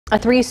A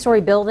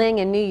three-story building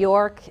in New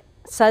York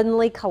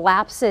suddenly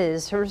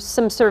collapses. Here's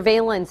some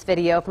surveillance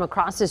video from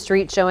across the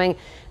street showing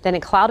then a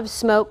cloud of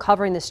smoke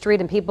covering the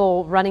street and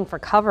people running for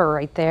cover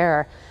right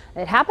there.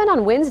 It happened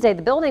on Wednesday.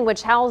 The building,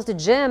 which housed a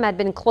gym, had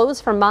been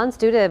closed for months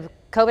due to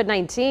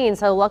COVID-19,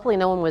 so luckily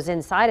no one was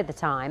inside at the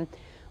time.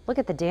 Look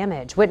at the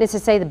damage.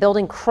 Witnesses say the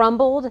building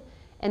crumbled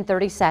in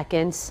 30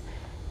 seconds.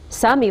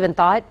 Some even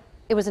thought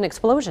it was an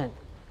explosion.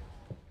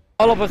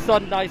 All of a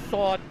sudden I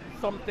saw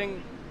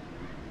something,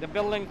 the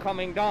building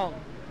coming down,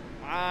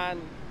 and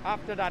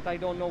after that I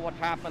don't know what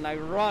happened. I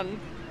run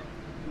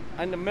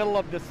in the middle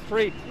of the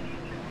street.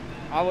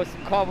 I was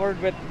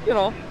covered with,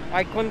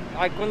 I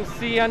couldn't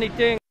see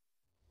anything.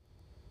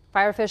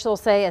 Fire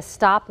officials say a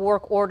stop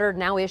work order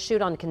now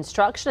issued on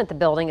construction at the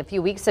building a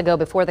few weeks ago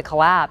before the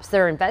collapse.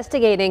 They're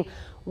investigating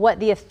what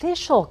the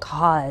official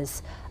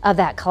cause of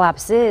that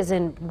collapse is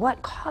and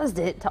what caused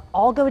it to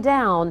all go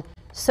down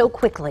so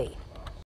quickly.